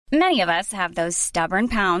Many of us have those stubborn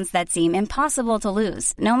pounds that seem impossible to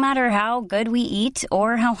lose, no matter how good we eat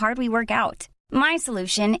or how hard we work out. My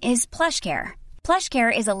solution is PlushCare.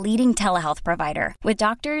 PlushCare is a leading telehealth provider with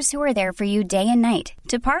doctors who are there for you day and night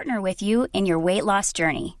to partner with you in your weight loss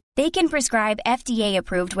journey. They can prescribe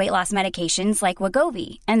FDA-approved weight loss medications like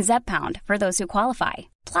Wegovy and Zepbound for those who qualify.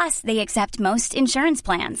 Plus, they accept most insurance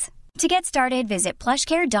plans. To get started, visit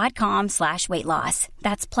plushcare.com/weightloss.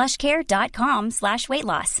 That's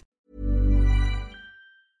plushcare.com/weightloss.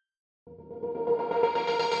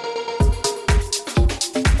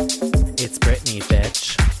 It's Britney,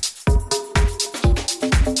 bitch.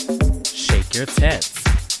 Shake your tits.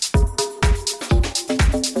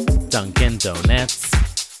 Dunkin' Donuts.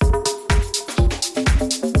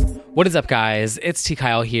 What is up, guys? It's T.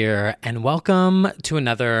 Kyle here, and welcome to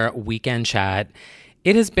another weekend chat.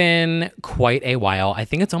 It has been quite a while. I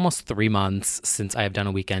think it's almost 3 months since I have done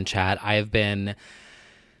a weekend chat. I have been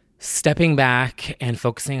stepping back and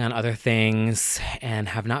focusing on other things and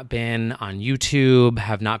have not been on YouTube,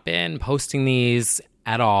 have not been posting these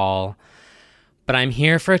at all. But I'm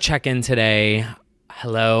here for a check-in today.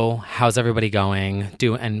 Hello, how's everybody going?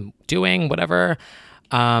 Doing whatever.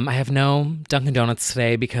 I have no Dunkin' Donuts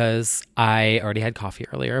today because I already had coffee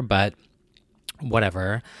earlier, but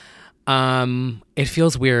whatever. It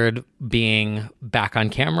feels weird being back on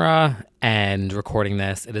camera and recording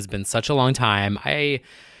this. It has been such a long time. A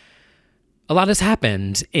lot has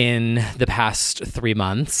happened in the past 3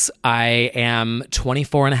 months. I am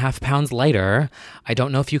 24 and a half pounds lighter. I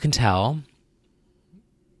don't know if you can tell.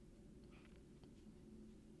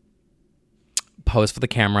 Pose for the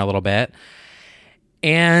camera a little bit.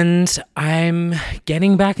 And I'm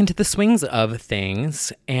getting back into the swings of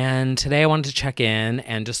things. And today I wanted to check in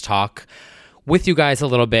and just talk with you guys a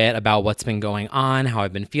little bit about what's been going on, how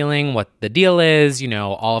I've been feeling, what the deal is,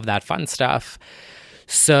 all of that fun stuff.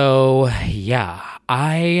 So yeah,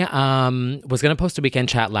 I was going to post a weekend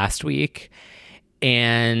chat last week,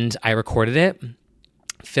 and I recorded it,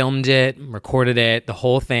 filmed it, recorded it, the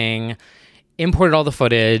whole thing, imported all the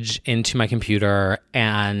footage into my computer,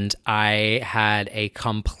 and I had a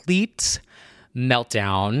complete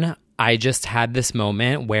meltdown. I just had this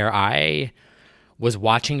moment where I was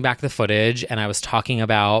watching back the footage and I was talking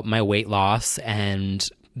about my weight loss and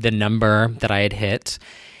the number that I had hit,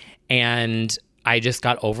 and I just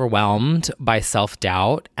got overwhelmed by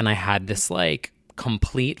self-doubt, and I had this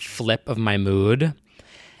complete flip of my mood,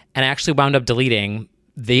 and I actually wound up deleting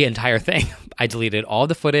the entire thing. I deleted all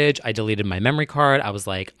the footage. I deleted my memory card. I was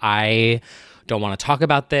like, I don't want to talk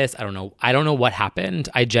about this. I don't know what happened.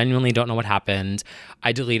 I genuinely don't know what happened.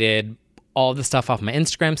 I deleted all the stuff off my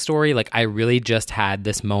Instagram story. I really just had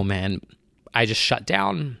this moment. I just shut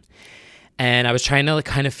down. And I was trying to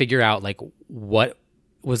kind of figure out what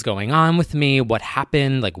was going on with me, what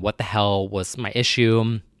happened, what the hell was my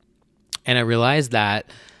issue. And I realized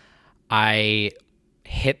that I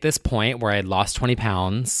hit this point where I had lost 20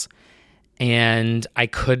 pounds and I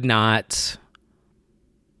could not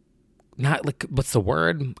what's the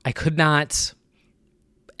word? I could not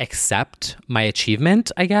accept my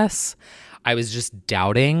achievement, I guess. I was just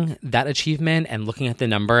doubting that achievement and looking at the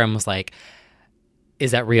number and was like,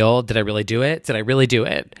 is that real? Did I really do it? Did I really do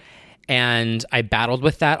it? And I battled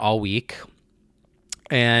with that all week.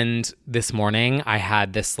 And this morning I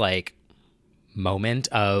had this moment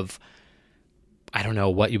of, I don't know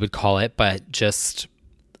what you would call it, but just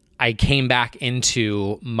I came back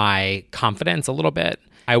into my confidence a little bit.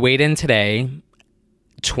 I weighed in today,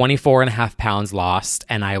 24 and a half pounds lost,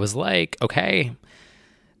 and I was like, okay,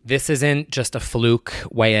 this isn't just a fluke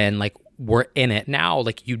weigh in. We're in it now.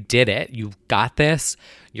 You did it. You've got this.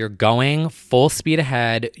 You're going full speed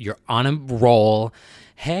ahead. You're on a roll.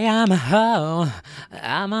 Hey, I'm a hoe.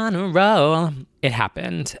 I'm on a roll. It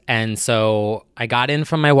happened. And so I got in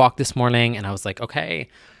from my walk this morning and I was like, okay,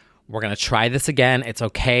 we're going to try this again. It's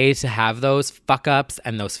okay to have those fuck ups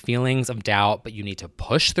and those feelings of doubt, but you need to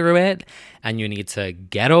push through it and you need to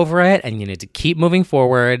get over it and you need to keep moving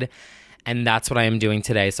forward. And that's what I am doing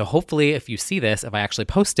today. So hopefully if you see this, if I actually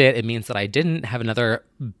post it, it means that I didn't have another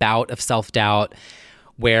bout of self-doubt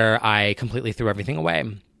where I completely threw everything away.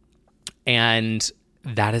 And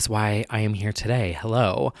that is why I am here today.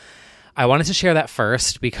 Hello. I wanted to share that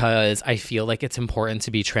first because I feel like it's important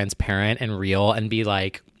to be transparent and real and be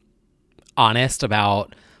honest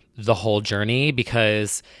about the whole journey,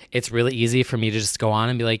 because it's really easy for me to just go on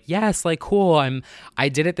and be like, yes, cool. I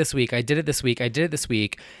did it this week. I did it this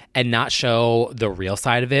week, and not show the real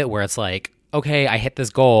side of it where it's okay, I hit this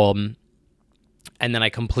goal and then I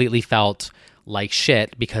completely felt like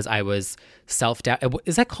shit because I was self-doubt.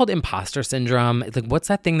 Is that called imposter syndrome? It's like, what's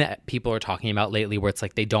that thing that people are talking about lately where it's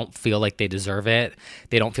like they don't feel like they deserve it?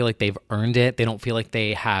 They don't feel like they've earned it. They don't feel like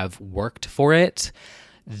they have worked for it.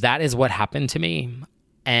 That is what happened to me.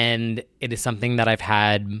 And it is something that I've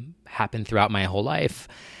had happen throughout my whole life.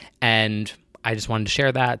 And I just wanted to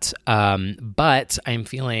share that. But I'm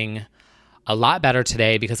feeling a lot better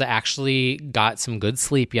today because I actually got some good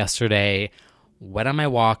sleep yesterday, went on my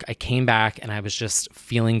walk. I came back and I was just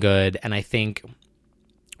feeling good. And I think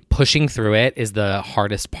pushing through it is the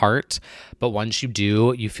hardest part. But once you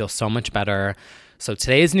do, you feel so much better. So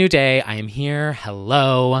today is a new day. I am here.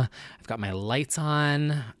 Hello. I've got my lights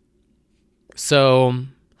on. So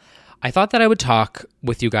I thought that I would talk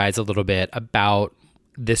with you guys a little bit about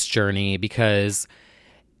this journey because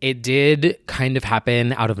it did kind of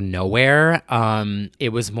happen out of nowhere. It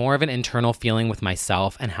was more of an internal feeling with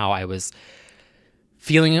myself and how I was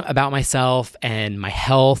feeling about myself and my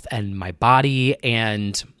health and my body.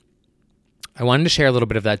 And I wanted to share a little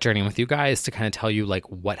bit of that journey with you guys to kind of tell you like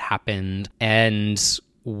what happened and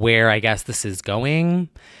where I guess this is going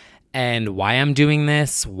and why I'm doing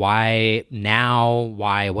this, why now,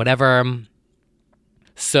 why whatever.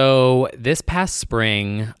 So this past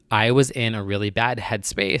spring, I was in a really bad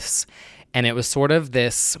headspace, and it was sort of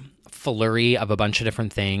this flurry of a bunch of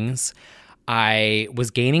different things. I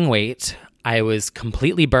was gaining weight, I was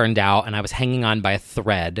completely burned out, and I was hanging on by a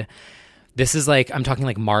thread. This is like, I'm talking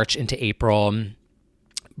like March into April.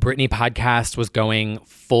 Brittany podcast was going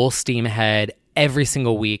full steam ahead every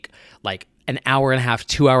single week, like an hour and a half,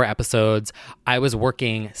 2-hour episodes. I was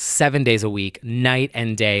working 7 days a week, night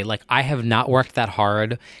and day. Like I have not worked that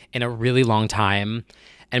hard in a really long time.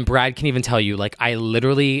 And Brad can even tell you, like I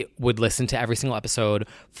literally would listen to every single episode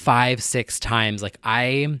 5-6 times. Like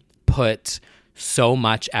I put so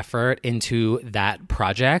much effort into that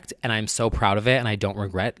project and I'm so proud of it and I don't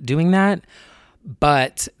regret doing that.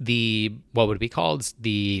 But what would it be called?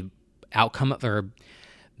 The outcome or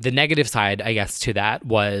the negative side, I guess, to that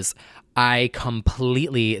was I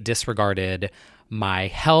completely disregarded my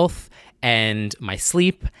health and my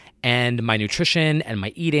sleep and my nutrition and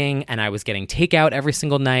my eating. And I was getting takeout every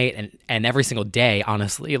single night and every single day,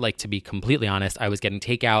 honestly. Like, to be completely honest, I was getting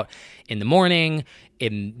takeout in the morning,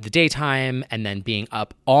 in the daytime, and then being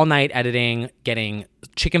up all night editing, getting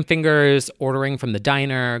chicken fingers, ordering from the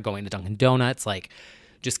diner, going to Dunkin' Donuts, like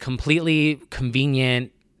just completely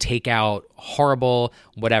convenient, takeout, horrible,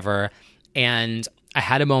 whatever. And I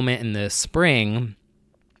had a moment in the spring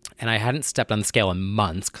and I hadn't stepped on the scale in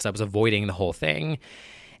months because I was avoiding the whole thing.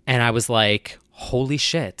 And I was like, holy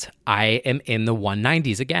shit, I am in the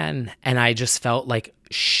 190s again. And I just felt like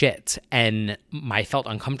shit. And I felt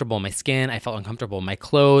uncomfortable in my skin. I felt uncomfortable in my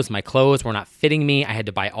clothes. My clothes were not fitting me. I had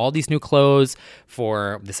to buy all these new clothes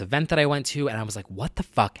for this event that I went to. And I was like, what the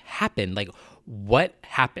fuck happened? Like, what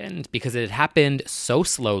happened? Because it had happened so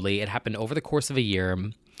slowly. It happened over the course of a year.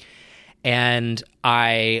 And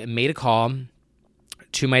I made a call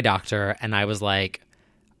to my doctor and I was like,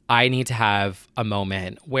 I need to have a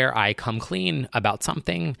moment where I come clean about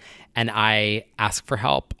something and I ask for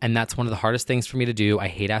help. And that's one of the hardest things for me to do. I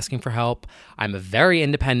hate asking for help. I'm a very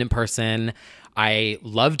independent person. I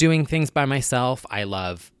love doing things by myself. I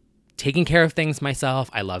love taking care of things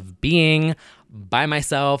myself. I love being by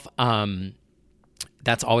myself.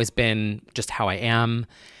 That's always been just how I am.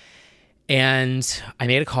 And I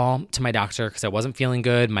made a call to my doctor because I wasn't feeling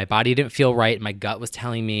good. My body didn't feel right. My gut was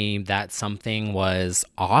telling me that something was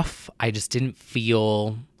off. I just didn't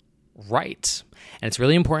feel right. And it's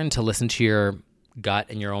really important to listen to your gut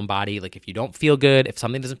and your own body. Like if you don't feel good, if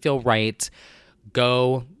something doesn't feel right,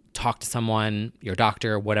 go talk to someone, your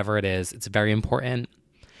doctor, whatever it is. It's very important.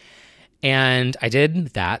 And I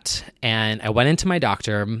did that. And I went into my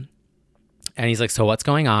doctor and he's like, so what's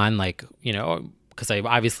going on? Like, you know, because I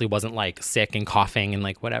obviously wasn't like sick and coughing and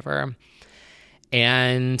like whatever.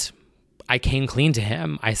 And I came clean to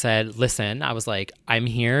him. I said, listen, I was like, I'm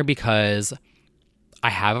here because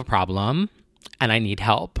I have a problem and I need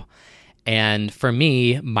help. And for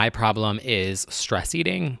me, my problem is stress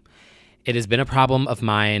eating. It has been a problem of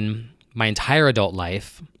mine my entire adult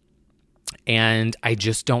life. And I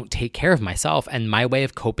just don't take care of myself. And my way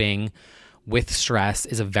of coping with stress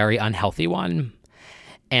is a very unhealthy one.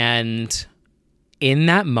 And in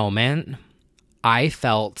that moment, I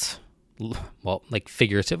felt, well, like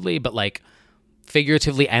figuratively, but like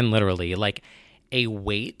figuratively and literally, like a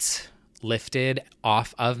weight lifted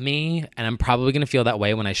off of me. And I'm probably going to feel that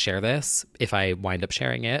way when I share this, if I wind up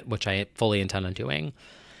sharing it, which I fully intend on doing.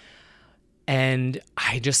 And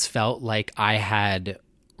I just felt like I had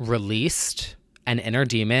released an inner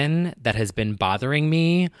demon that has been bothering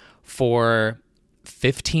me for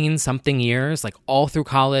 15 something years, like all through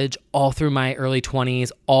college, all through my early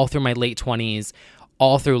 20s, all through my late 20s,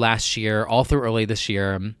 all through last year, all through early this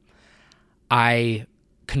year, I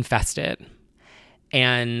confessed it.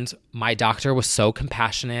 And my doctor was so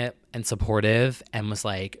compassionate and supportive and was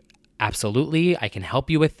like, absolutely, I can help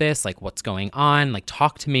you with this. Like, what's going on? Like,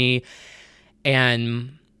 talk to me.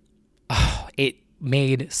 And it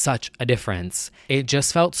made such a difference. It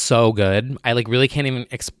just felt so good. I like really can't even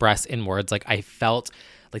express in words. Like, I felt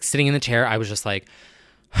like sitting in the chair, I was just like,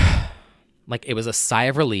 like it was a sigh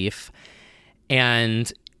of relief.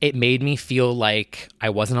 And it made me feel like I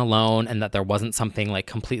wasn't alone and that there wasn't something like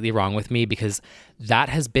completely wrong with me, because that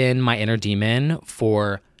has been my inner demon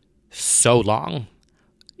for so long,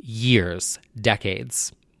 years,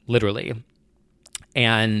 decades, literally.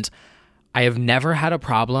 And I have never had a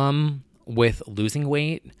problem with losing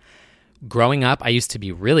weight. Growing up, I used to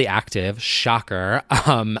be really active. Shocker.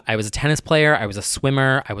 I was a tennis player. I was a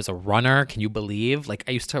swimmer. I was a runner. Can you believe? Like,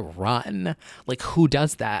 I used to run. Like, who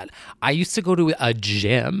does that? I used to go to a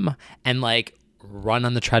gym and like run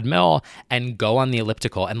on the treadmill and go on the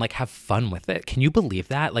elliptical and like have fun with it. Can you believe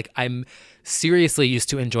that? Like, I'm seriously used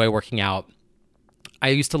to enjoy working out. I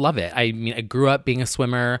used to love it. I mean, I grew up being a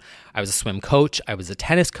swimmer. I was a swim coach. I was a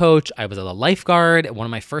tennis coach. I was a lifeguard. One of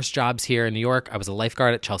my first jobs here in New York, I was a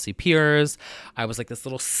lifeguard at Chelsea Piers. I was like this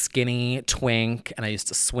little skinny twink, and I used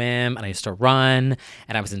to swim and I used to run,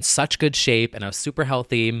 and I was in such good shape and I was super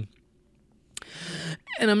healthy.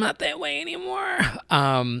 And I'm not that way anymore.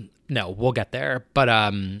 No, we'll get there. But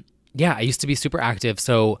yeah, I used to be super active.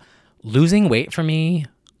 So losing weight for me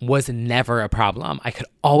was never a problem. I could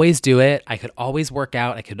always do it. I could always work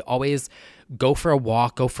out. I could always go for a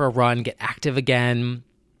walk, go for a run, get active again.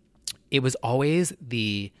 It was always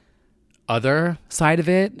the other side of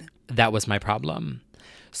it that was my problem.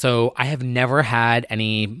 So I have never had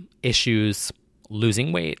any issues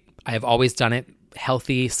losing weight. I have always done it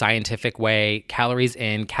healthy, scientific way, calories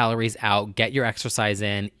in, calories out, get your exercise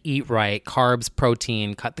in, eat right, carbs,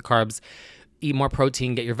 protein, cut the carbs, eat more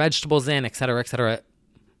protein, get your vegetables in, et cetera, et cetera.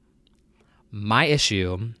 My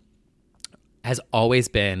issue has always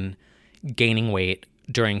been gaining weight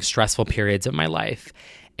during stressful periods of my life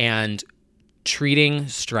and treating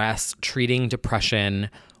stress, treating depression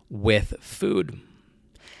with food.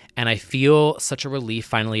 And I feel such a relief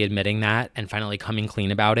finally admitting that and finally coming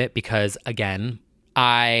clean about it, because again,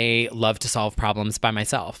 I love to solve problems by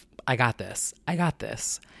myself. I got this.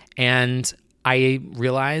 And I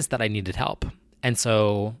realized that I needed help. And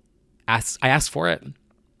so I asked for it.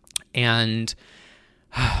 And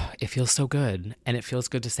it feels so good. And it feels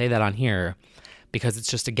good to say that on here, because it's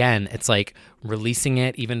just, again, it's like releasing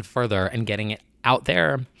it even further and getting it out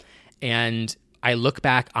there. And I look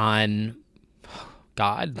back on,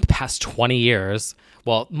 God, the past 20 years,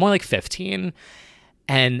 well, more like 15.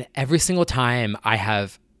 And every single time I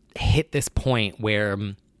have hit this point where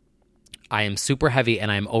I am super heavy and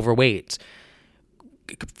I'm overweight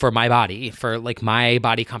for my body, for like my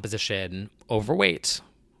body composition, overweight.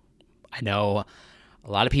 I know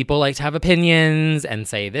a lot of people like to have opinions and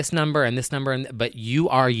say this number and this number, but you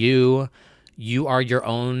are you. You are your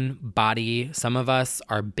own body. Some of us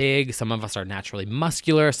are big. Some of us are naturally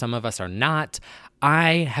muscular. Some of us are not.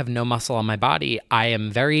 I have no muscle on my body. I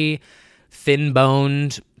am very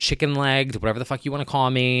thin-boned, chicken-legged, whatever the fuck you want to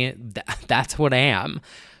call me. That's what I am.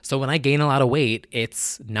 So when I gain a lot of weight,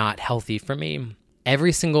 it's not healthy for me.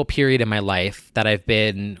 Every single period in my life that I've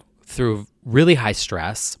been through really high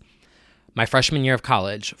stress, my freshman year of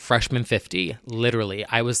college, freshman 50, literally,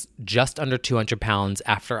 I was just under 200 pounds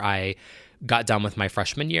after I got done with my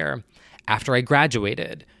freshman year. After I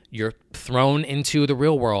graduated, you're thrown into the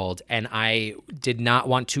real world, and I did not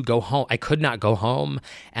want to go home. I could not go home,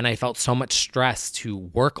 and I felt so much stress to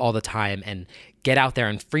work all the time and get out there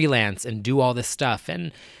and freelance and do all this stuff,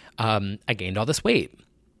 and I gained all this weight.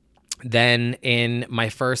 Then in my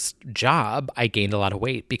first job, I gained a lot of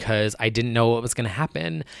weight because I didn't know what was going to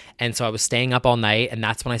happen. And so I was staying up all night, and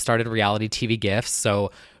that's when I started reality TV gifts.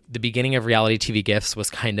 So the beginning of reality TV gifts was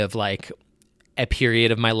kind of like a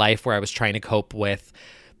period of my life where I was trying to cope with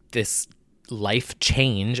this life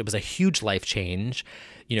change. It was a huge life change.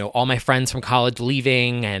 You know, all my friends from college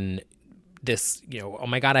leaving, and this, you know, oh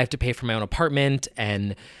my God, I have to pay for my own apartment.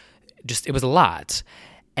 And just, it was a lot.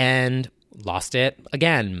 And lost it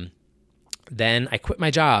again. Then I quit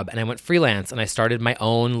my job and I went freelance, and I started my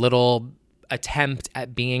own little attempt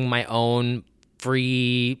at being my own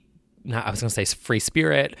free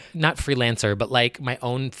spirit, not freelancer, but like my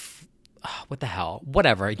own, what the hell,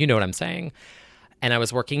 whatever, you know what I'm saying? And I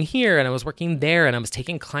was working here and I was working there, and I was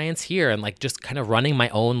taking clients here and like just kind of running my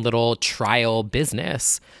own little trial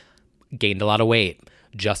business. gained a lot of weight,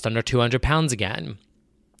 just under 200 pounds again,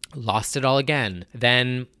 lost it all again.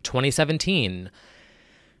 Then 2017,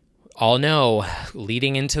 all know,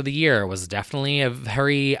 leading into the year was definitely a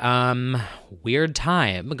very weird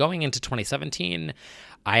time. Going into 2017,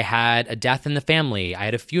 I had a death in the family. I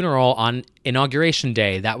had a funeral on Inauguration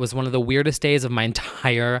Day. That was one of the weirdest days of my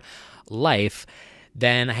entire life.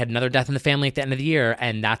 Then I had another death in the family at the end of the year,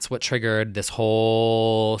 and that's what triggered this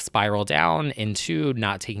whole spiral down into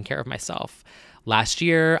not taking care of myself. Last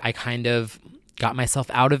year, I kind of got myself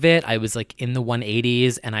out of it. I was like in the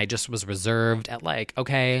 180s, and I just was reserved at like,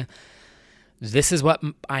 okay, this is what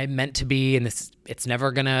I'm meant to be, and it's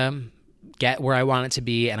never gonna get where I want it to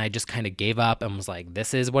be. And I just kind of gave up and was like,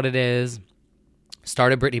 this is what it is.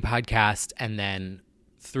 Started Brittany podcast, and then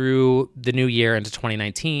through the new year into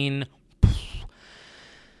 2019,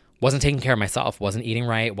 wasn't taking care of myself, wasn't eating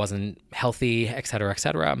right, wasn't healthy, et cetera, et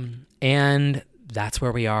cetera. And that's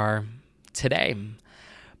where we are today.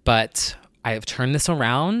 But I have turned this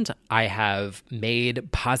around. I have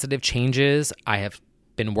made positive changes. I have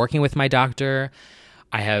been working with my doctor.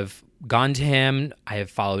 I have gone to him. I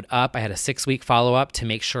have followed up. I had a 6-week follow-up to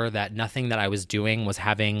make sure that nothing that I was doing was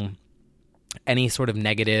having any sort of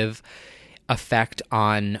negative effect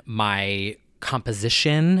on my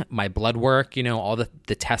composition, my blood work, all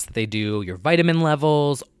the tests that they do, your vitamin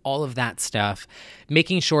levels, all of that stuff,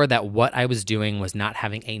 making sure that what I was doing was not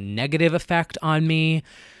having a negative effect on me.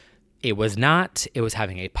 It was not. It was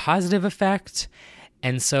having a positive effect.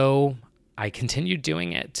 And so I continued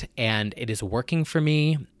doing it, and it is working for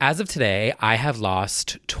me. As of today, I have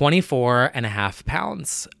lost 24.5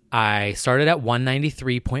 pounds. I started at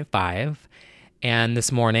 193.5. And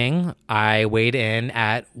this morning, I weighed in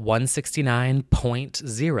at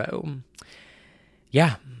 169.0.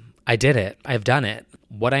 Yeah, I did it. I've done it.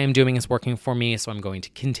 What I am doing is working for me, so I'm going to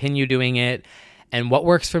continue doing it. And what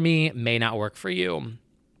works for me may not work for you.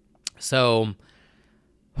 So,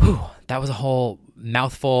 that was a whole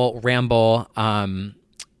mouthful ramble.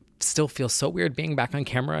 Still feels so weird being back on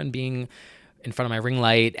camera and being in front of my ring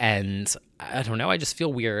light. And I don't know, I just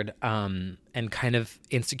feel weird and kind of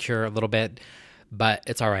insecure a little bit. But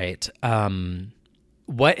it's all right.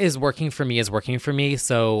 What is working for me is working for me.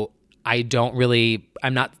 So I'm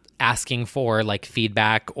not asking for like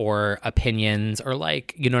feedback or opinions or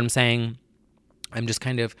like, you know what I'm saying? I'm just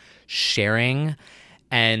kind of sharing,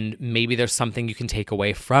 and maybe there's something you can take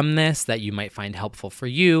away from this that you might find helpful for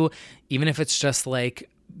you, even if it's just like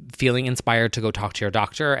feeling inspired to go talk to your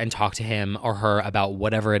doctor and talk to him or her about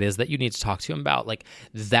whatever it is that you need to talk to him about. Like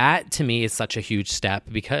that to me is such a huge step,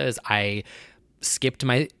 because I skipped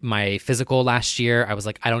my physical last year. I was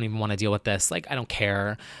like, I don't even want to deal with this. Like, I don't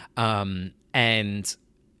care. And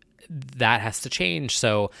that has to change.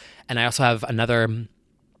 So, and I also have another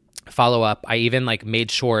follow-up. I even like made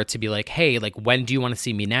sure to be like, hey, like, when do you want to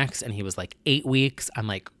see me next? And he was like, 8 weeks. I'm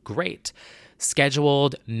like, great.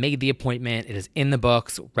 Scheduled, made the appointment. It is in the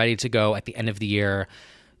books, ready to go at the end of the year.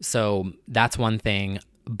 So that's one thing.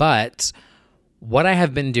 But what I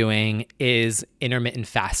have been doing is intermittent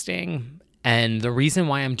fasting. And the reason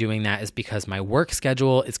why I'm doing that is because my work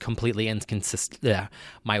schedule is completely inconsistent.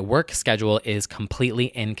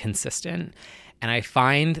 And I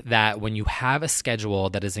find that when you have a schedule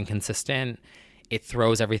that is inconsistent, it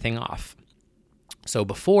throws everything off. So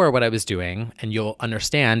before, what I was doing, and you'll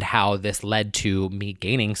understand how this led to me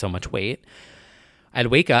gaining so much weight, I'd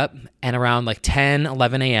wake up and around like 10,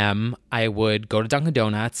 11 a.m., I would go to Dunkin'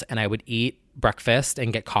 Donuts and I would eat breakfast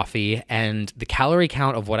and get coffee, and the calorie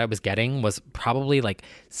count of what I was getting was probably like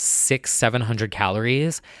 600-700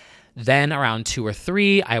 calories. Then around 2 or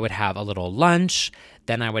 3, I would have a little lunch.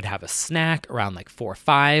 Then I would have a snack around like 4 or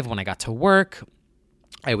 5 when I got to work.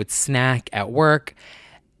 I would snack at work,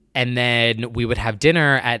 and then we would have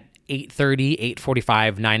dinner at 8:30,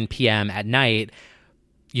 8:45, 9 p.m. at night.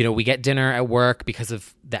 We get dinner at work because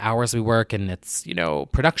of the hours we work, and it's,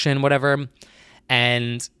 production, whatever,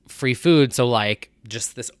 and free food. So like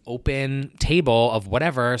just this open table of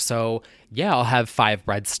whatever. So yeah, I'll have 5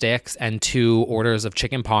 breadsticks and 2 orders of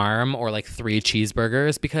chicken parm, or like 3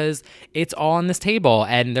 cheeseburgers, because it's all on this table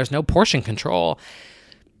and there's no portion control.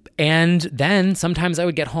 And then sometimes I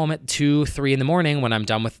would get home at 2, 3 in the morning when I'm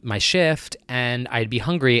done with my shift, and I'd be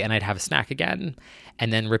hungry and I'd have a snack again,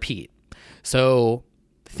 and then repeat. So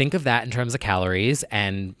think of that in terms of calories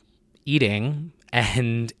and eating,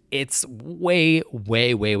 and it's way,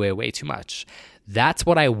 way, way, way, way too much. That's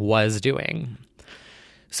what I was doing.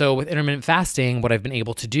 So with intermittent fasting, what I've been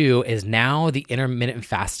able to do is now the intermittent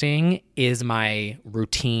fasting is my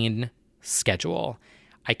routine schedule.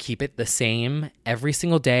 I keep it the same every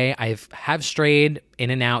single day. Have strayed in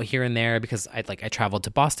and out here and there because I traveled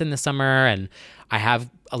to Boston this summer, and I have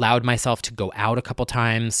allowed myself to go out a couple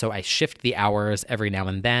times. So I shift the hours every now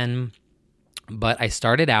and then. But I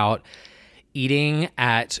started out eating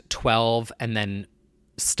at 12 and then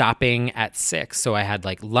stopping at 6. So I had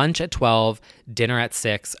like lunch at 12, dinner at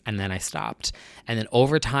 6, and then I stopped. And then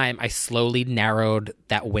over time, I slowly narrowed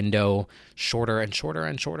that window shorter and shorter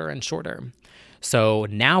and shorter and shorter. So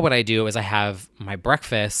now what I do is I have my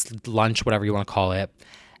breakfast, lunch, whatever you want to call it,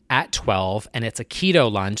 at 12, and it's a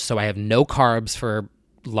keto lunch. So I have no carbs for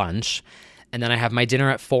lunch. And then I have my dinner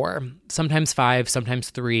at 4, sometimes 5, sometimes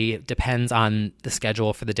 3, depends on the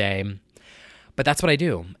schedule for the day. But that's what I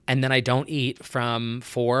do. And then I don't eat from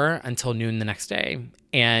 4 until noon the next day.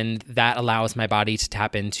 And that allows my body to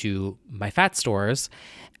tap into my fat stores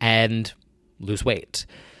and lose weight.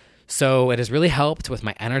 So it has really helped with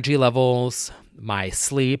my energy levels, my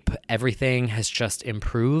sleep, everything has just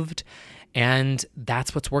improved. And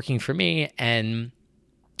that's what's working for me. And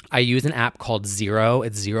I use an app called Zero.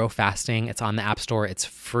 It's Zero Fasting. It's on the App Store. It's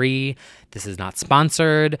free. This is not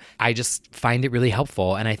sponsored. I just find it really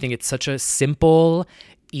helpful. And I think it's such a simple,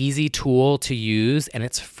 easy tool to use, and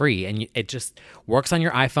it's free. And it just works on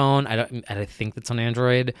your iPhone. I think that's on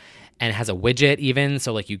Android, and it has a widget even.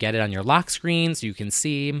 So like you get it on your lock screen so you can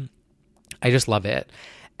see. I just love it.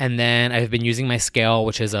 And then I've been using my scale,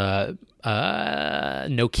 which is a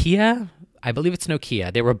Nokia. I believe it's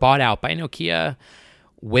Nokia. They were bought out by Nokia.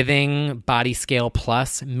 Withing Body Scale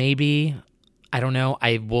Plus, maybe. I don't know.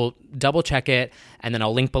 I will double check it, and then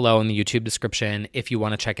I'll link below in the YouTube description if you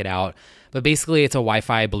want to check it out. But basically, it's a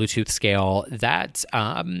Wi-Fi Bluetooth scale that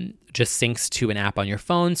just syncs to an app on your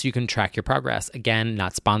phone so you can track your progress. Again,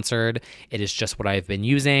 not sponsored. It is just what I've been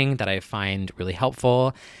using that I find really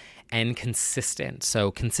helpful and consistent.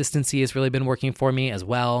 So consistency has really been working for me as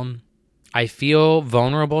well. I feel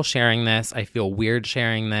vulnerable sharing this. I feel weird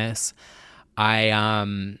sharing this.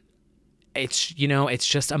 It's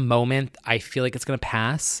just a moment. I feel like it's going to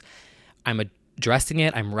pass. I'm addressing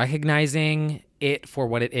it. I'm recognizing it for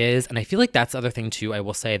what it is. And I feel like that's the other thing too, I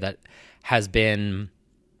will say, that has been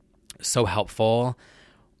so helpful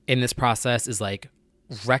in this process is like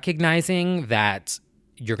recognizing that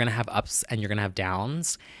you're going to have ups and you're going to have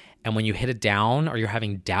downs. And when you hit a down, or you're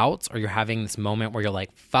having doubts, or you're having this moment where you're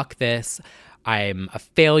like, fuck this, I'm a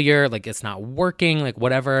failure, like it's not working, like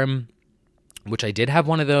whatever, which I did have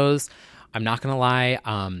one of those. I'm not going to lie.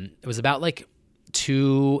 It was about like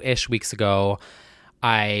 2-ish weeks ago.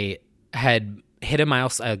 I had hit a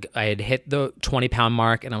milestone. I had hit the 20-pound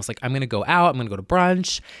mark, and I was like, I'm going to go out. I'm going to go to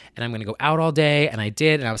brunch, and I'm going to go out all day. And I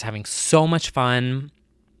did, and I was having so much fun.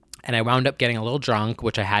 And I wound up getting a little drunk,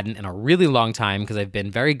 which I hadn't in a really long time because I've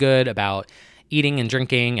been very good about eating and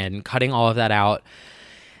drinking and cutting all of that out.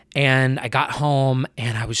 And I got home,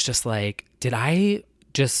 and I was just like, did I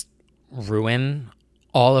just ruin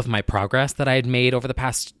all of my progress that I had made over the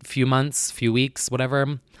past few months, few weeks,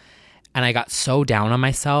 whatever? And I got so down on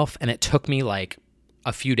myself, and it took me like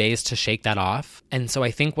a few days to shake that off. And so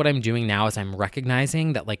I think what I'm doing now is I'm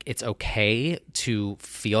recognizing that like it's okay to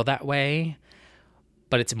feel that way,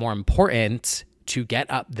 but it's more important to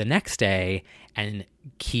get up the next day and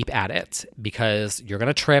keep at it, because you're going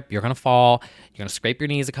to trip, you're going to fall, you're going to scrape your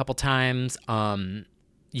knees a couple times.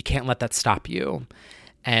 You can't let that stop you.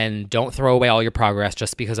 And don't throw away all your progress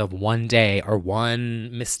just because of one day or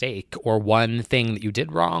one mistake or one thing that you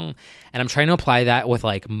did wrong. And I'm trying to apply that with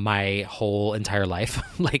like my whole entire life,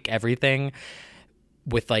 like everything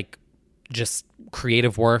with like just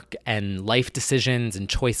creative work and life decisions and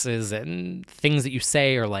choices and things that you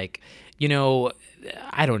say, or like, you know,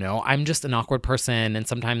 I don't know. I'm just an awkward person. And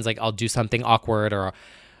sometimes like I'll do something awkward, or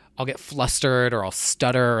I'll get flustered, or I'll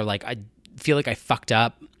stutter, or like I feel like I fucked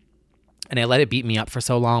up. And I let it beat me up for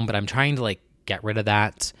so long, but I'm trying to like get rid of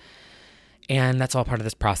that. And that's all part of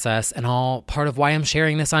this process, and all part of why I'm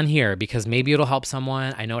sharing this on here, because maybe it'll help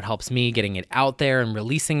someone. I know it helps me getting it out there and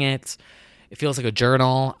releasing it. It feels like a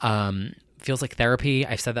journal. Feels like therapy.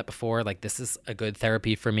 I've said that before. Like this is a good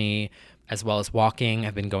therapy for me, as well as walking.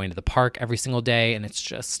 I've been going to the park every single day, and it's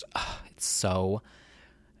just, it's so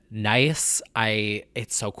nice.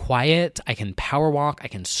 It's so quiet. I can power walk. I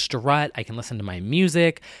can strut. I can listen to my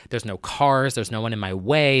music. There's no cars. There's no one in my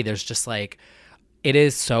way. There's just like, it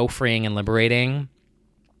is so freeing and liberating.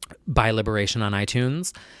 By Liberation on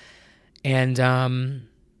iTunes. And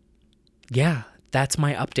yeah, that's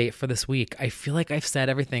my update for this week. I feel like I've said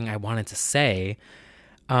everything I wanted to say.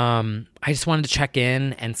 I just wanted to check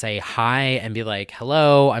in and say hi and be like,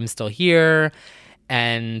 hello, I'm still here,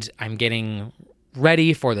 and I'm getting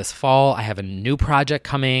ready for this fall. I have a new project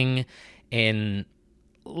coming in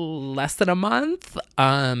less than a month.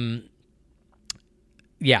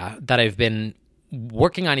 Yeah, that I've been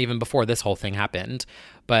working on even before this whole thing happened,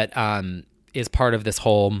 but is part of this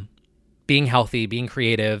whole being healthy, being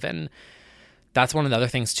creative. And that's one of the other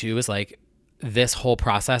things too, is like this whole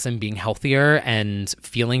process and being healthier and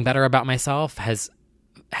feeling better about myself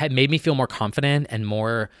had made me feel more confident and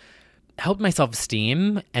more helped my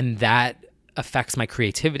self-esteem, and that affects my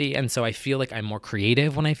creativity. And so I feel like I'm more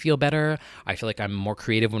creative when I feel better. I feel like I'm more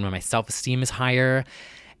creative when my self-esteem is higher,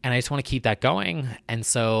 and I just want to keep that going. And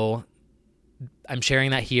so I'm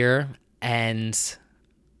sharing that here, and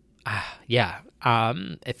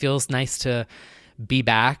it feels nice to be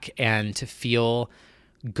back and to feel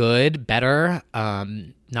good, better,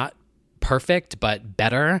 not perfect, but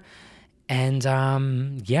better. And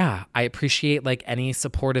I appreciate like any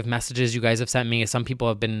supportive messages you guys have sent me. Some people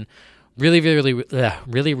have been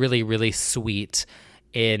really sweet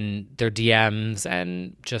in their DMs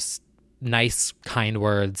and just nice, kind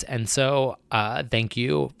words. And so thank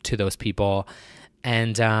you to those people.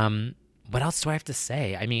 And what else do I have to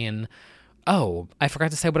say? I mean, I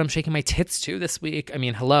forgot to say what I'm shaking my tits to this week. I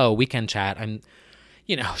mean, hello, weekend chat.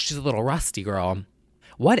 She's a little rusty girl.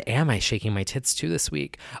 What am I shaking my tits to this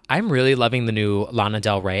week? I'm really loving the new Lana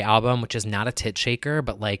Del Rey album, which is not a tit shaker,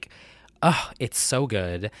 but like, it's so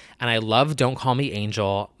good. And I love Don't Call Me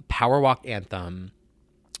Angel, Power Walk Anthem.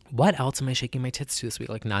 What else am I shaking my tits to this week?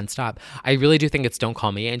 Like nonstop. I really do think it's Don't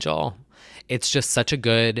Call Me Angel. It's just such a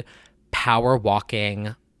good power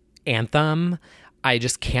walking anthem. I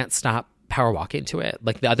just can't stop power walking to it.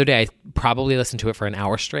 Like the other day, I probably listened to it for an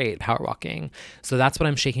hour straight, power walking. So that's what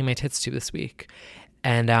I'm shaking my tits to this week.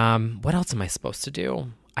 And what else am I supposed to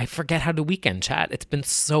do? I forget how to weekend chat. It's been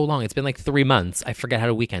so long. It's been like 3 months. I forget how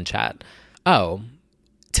to weekend chat.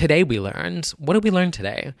 Today we learned. What did we learn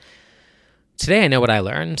today? Today I know what I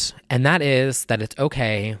learned, and that is that it's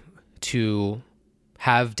okay to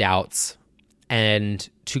have doubts and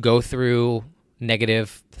to go through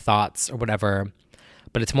negative thoughts or whatever,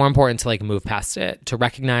 but it's more important to like move past it, to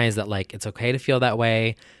recognize that like it's okay to feel that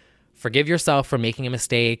way. Forgive yourself for making a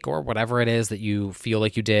mistake or whatever it is that you feel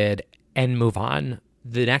like you did, and move on.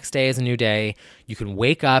 The next day is a new day. You can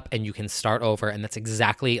wake up and you can start over. And that's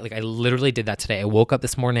exactly, like, I literally did that today. I woke up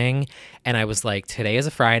this morning and I was like, today is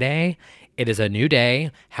a Friday. It is a new day.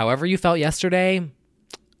 However you felt yesterday,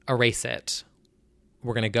 erase it.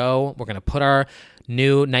 We're going to put our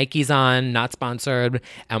new Nikes on, not sponsored,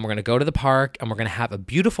 and we're going to go to the park and we're going to have a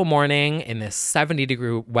beautiful morning in this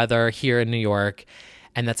 70-degree weather here in New York.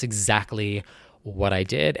 And that's exactly what I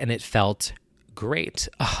did. And it felt great.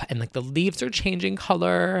 And like the leaves are changing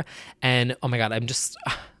color. And oh my God,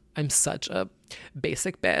 I'm such a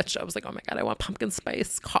basic bitch. I was like, oh my God, I want pumpkin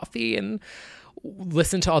spice coffee and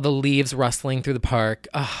listen to all the leaves rustling through the park.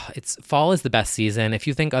 Fall is the best season. If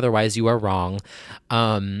you think otherwise, you are wrong.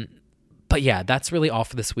 But yeah, that's really all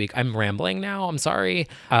for this week. I'm rambling now. I'm sorry.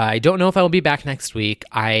 I don't know if I will be back next week.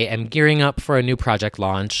 I am gearing up for a new project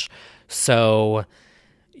launch. So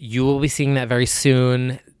you will be seeing that very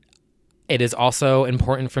soon. It is also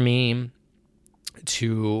important for me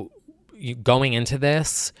to, going into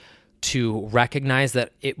this, to recognize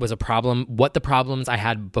that it was a problem, what the problems I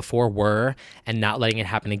had before were, and not letting it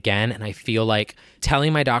happen again. And I feel like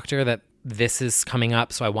telling my doctor that this is coming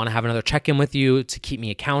up, so I want to have another check-in with you to keep me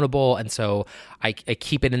accountable. And so I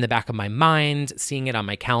keep it in the back of my mind, seeing it on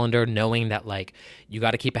my calendar, knowing that like, you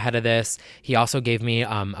got to keep ahead of this. He also gave me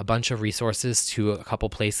a bunch of resources to a couple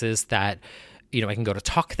places that, I can go to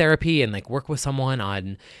talk therapy and like work with someone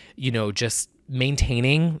on, just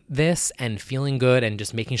maintaining this and feeling good and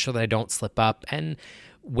just making sure that I don't slip up, and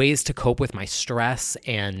ways to cope with my stress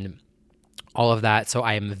and all of that. So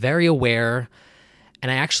I am very aware, and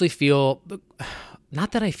I actually feel,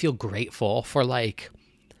 not that I feel grateful for like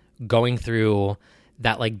going through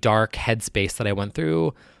that like dark headspace that I went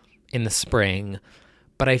through in the spring,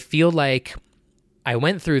 but I feel like I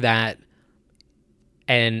went through that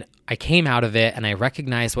and I came out of it and I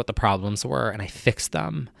recognized what the problems were and I fixed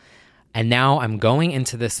them. And now I'm going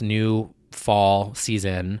into this new fall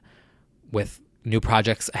season with new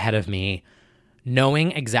projects ahead of me,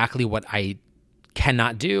 knowing exactly what I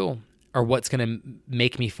cannot do or what's going to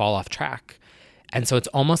make me fall off track. And so it's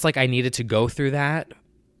almost like I needed to go through that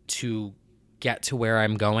to get to where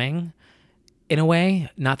I'm going in a way.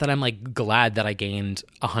 Not that I'm like glad that I gained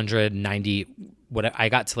 190, I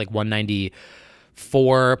got to like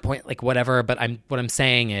 194 point, like whatever. But what I'm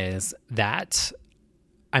saying is that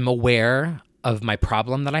I'm aware of my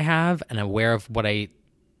problem that I have and aware of what I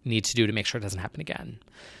need to do to make sure it doesn't happen again.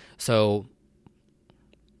 So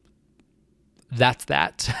that's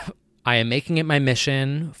that. I am making it my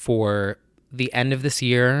mission for the end of this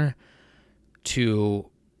year to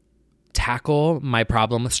tackle my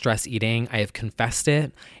problem with stress eating. I have confessed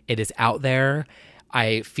it. It is out there.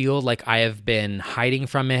 I feel like I have been hiding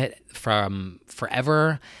from it from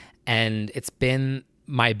forever, and it's been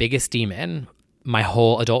my biggest demon my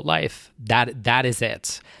whole adult life. That is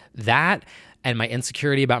it. That and my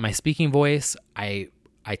insecurity about my speaking voice, I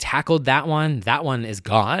tackled that one. That one is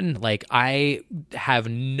gone. Like, I have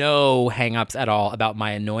no hangups at all about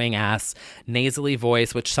my annoying ass nasally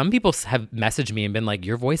voice, which some people have messaged me and been like,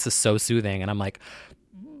 your voice is so soothing. And I'm like,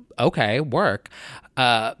 okay, work.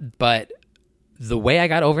 But the way I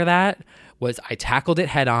got over that was I tackled it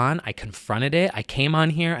head on. I confronted it. I came on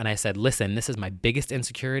here and I said, listen, this is my biggest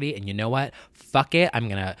insecurity. And you know what? Fuck it. I'm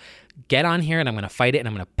going to get on here and I'm going to fight it and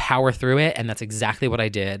I'm going to power through it. And that's exactly what I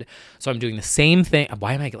did. So I'm doing the same thing.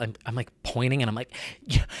 Why am I'm like pointing and I'm like,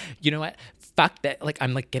 you know what? Fuck that. Like,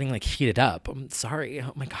 I'm like getting like heated up. I'm sorry.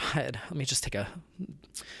 Oh my God. Let me just take a,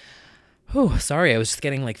 sorry. I was just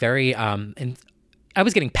getting like very, and I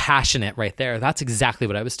was getting passionate right there. That's exactly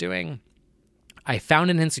what I was doing. I found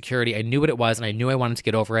an insecurity. I knew what it was and I knew I wanted to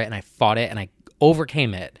get over it and I fought it and I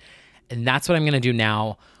overcame it. And that's what I'm going to do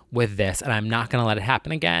now with this. And I'm not going to let it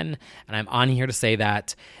happen again. And I'm on here to say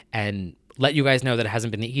that and let you guys know that it hasn't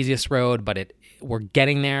been the easiest road, but we're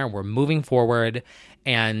getting there. We're moving forward.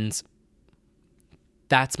 And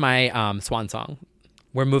that's my swan song.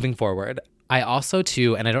 We're moving forward. I also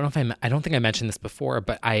too, and I don't think I mentioned this before,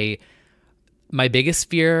 but my biggest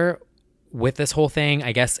fear with this whole thing,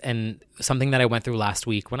 I guess, and something that I went through last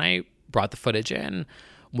week when I brought the footage in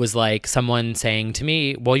was like someone saying to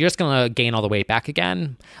me, well, you're just going to gain all the weight back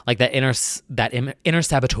again. Like that inner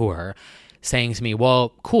saboteur saying to me,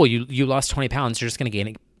 well, cool, you lost 20 pounds. You're just going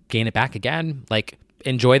to gain it back again. Like,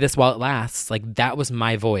 enjoy this while it lasts. Like, that was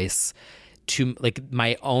my voice to like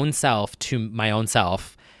my own self,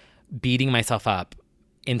 beating myself up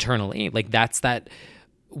internally. Like, that's that.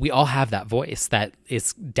 We all have that voice that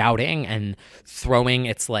is doubting and throwing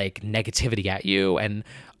its like negativity at you and,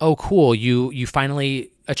 oh, cool, you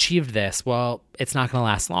finally achieved this. Well, it's not going to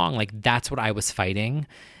last long. Like, that's what I was fighting.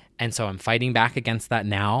 And so I'm fighting back against that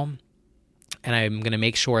now. And I'm going to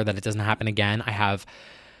make sure that it doesn't happen again. I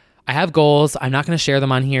have goals. I'm not going to share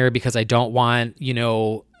them on here because I don't want,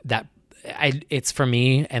 that it's for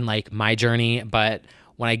me and like my journey. But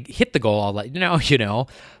when I hit the goal, I'll let you know,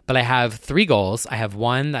 but I have 3 goals. I have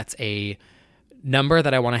one that's a number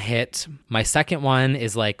that I want to hit. My second one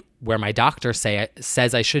is like where my doctor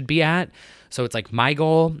says I should be at. So it's like my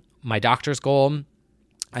goal, my doctor's goal.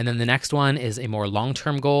 And then the next one is a more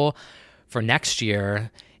long-term goal for next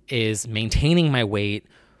year is maintaining my weight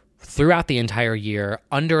throughout the entire year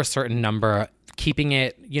under a certain number, keeping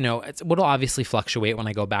it, it'll obviously fluctuate when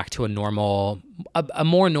I go back to a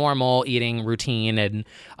more normal eating routine and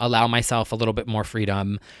allow myself a little bit more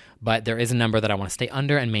freedom. But there is a number that I want to stay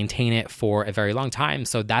under and maintain it for a very long time.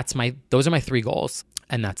 So those are my 3 goals.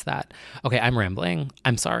 And that's that. Okay, I'm rambling.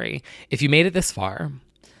 I'm sorry. If you made it this far,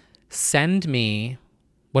 send me,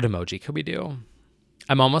 what emoji could we do?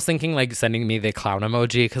 I'm almost thinking like sending me the clown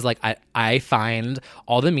emoji because like I find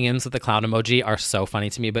all the memes with the clown emoji are so funny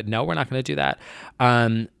to me, but no, we're not going to do that.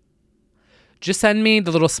 Just send me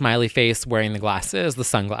the little smiley face wearing the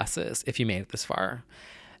sunglasses, if you made it this far.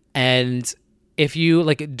 And if you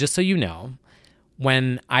like, just so you know,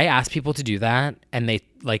 when I ask people to do that and they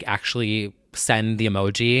like actually send the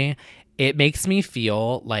emoji, it makes me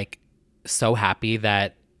feel like so happy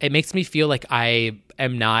that it makes me feel like I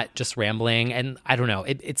am not just rambling. And I don't know,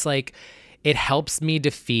 it's like, it helps me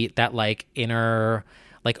defeat that like inner,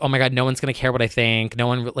 like, oh my God, no one's going to care what I think. No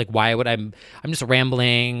one, like, why would I'm just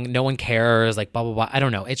rambling. No one cares, like, blah, blah, blah. I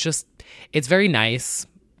don't know. It's very nice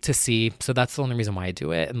to see. So that's the only reason why I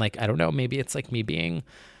do it. And like, I don't know, maybe it's like me being,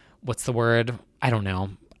 what's the word? I don't know.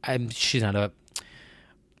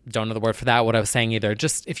 Don't know the word for that, what I was saying either.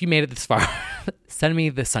 Just if you made it this far, send me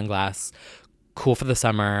the sunglass, cool for the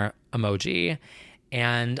summer emoji.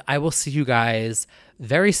 And I will see you guys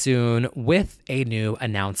very soon with a new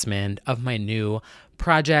announcement of my new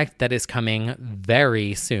project that is coming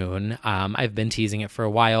very soon. I've been teasing it for a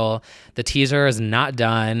while. The teaser is not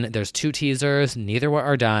done. There's 2 teasers. Neither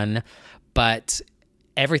are done. But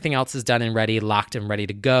everything else is done and ready, locked and ready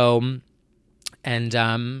to go. And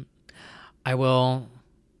I will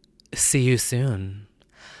see you soon.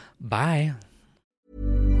 Bye.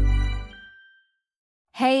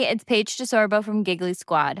 Hey, it's Paige DeSorbo from Giggly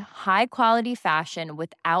Squad. High quality fashion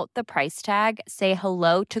without the price tag. Say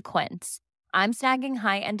hello to Quince. I'm snagging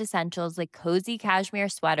high-end essentials like cozy cashmere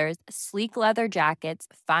sweaters, sleek leather jackets,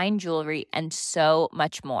 fine jewelry, and so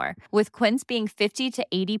much more. With Quince being 50 to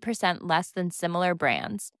 80% less than similar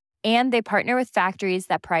brands. And they partner with factories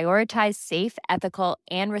that prioritize safe, ethical,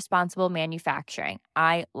 and responsible manufacturing.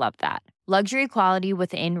 I love that. Luxury quality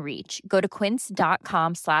within reach. Go to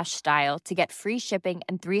quince.com/style to get free shipping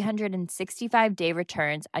and 365-day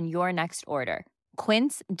returns on your next order.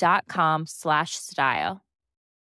 Quince.com/style.